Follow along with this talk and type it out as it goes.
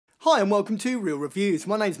Hi and welcome to Real Reviews.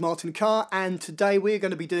 My name's Martin Carr and today we're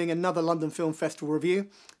going to be doing another London Film Festival review,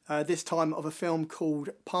 this time of a film called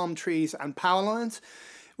Palm Trees and Power Lines,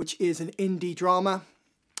 which is an indie drama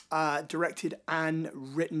directed and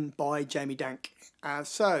written by Jamie Dank.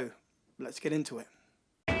 So let's get into it.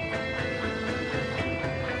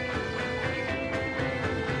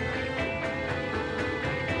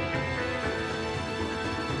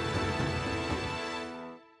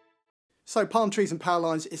 So Palm Trees and Power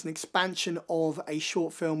Lines is an expansion of a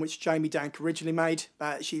short film which Jamie Dank originally made.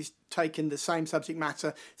 She's taken the same subject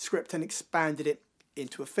matter script and expanded it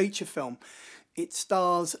into a feature film. It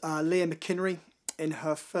stars Leah McInerney in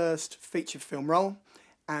her first feature film role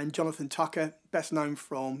and Jonathan Tucker, best known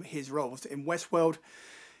from his roles in Westworld,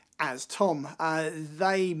 as Tom.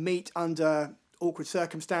 They meet under awkward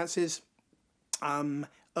circumstances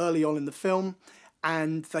early on in the film,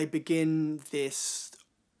 and they begin this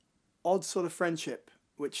odd sort of friendship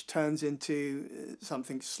which turns into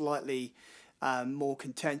something slightly more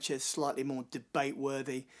contentious, slightly more debate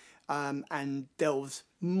worthy, and delves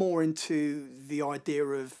more into the idea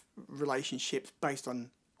of relationships based on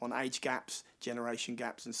age gaps, generation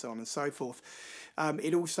gaps, and so on and so forth.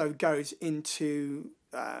 It also goes into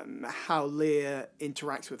how Leah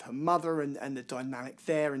interacts with her mother and the dynamic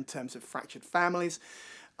there in terms of fractured families,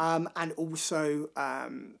 and also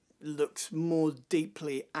looks more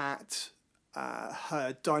deeply at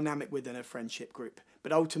her dynamic within a friendship group.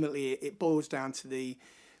 But ultimately it boils down to the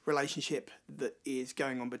relationship that is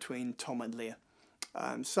going on between Tom and Leah.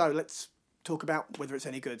 So let's talk about whether it's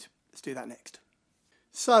any good. Let's do that next.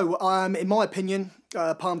 So in my opinion,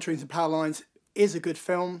 Palm Trees and Power Lines is a good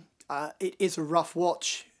film. It is a rough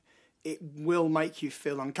watch. It will make you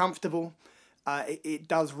feel uncomfortable. It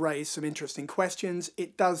does raise some interesting questions.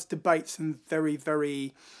 It does debate some very,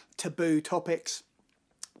 very taboo topics,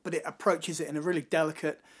 but it approaches it in a really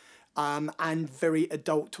delicate and very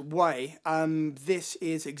adult way. This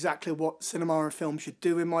is exactly what cinema and film should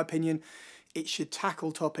do, in my opinion. It should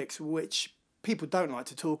tackle topics which people don't like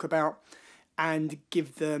to talk about and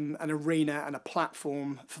give them an arena and a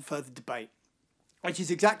platform for further debate, which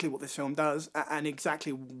is exactly what this film does and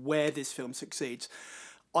exactly where this film succeeds.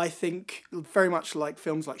 I think very much like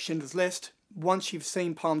films like Schindler's List, once you've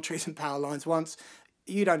seen Palm Trees and Power Lines once,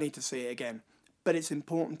 you don't need to see it again. But it's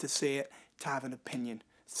important to see it to have an opinion.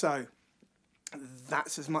 So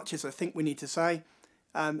that's as much as I think we need to say.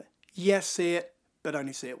 Yes, see it, but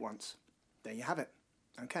only see it once. There you have it.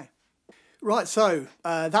 Okay. Right, so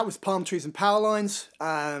that was Palm Trees and Power Lines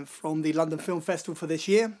from the London Film Festival for this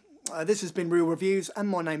year. This has been Real Reviews and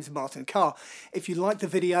my name's Martin Carr. If you liked the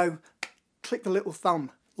video, click the little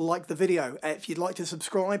thumb. Like the video. If you'd like to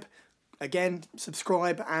subscribe, again,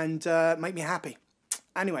 subscribe and make me happy.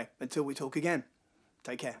 Anyway, until we talk again,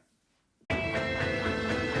 take care.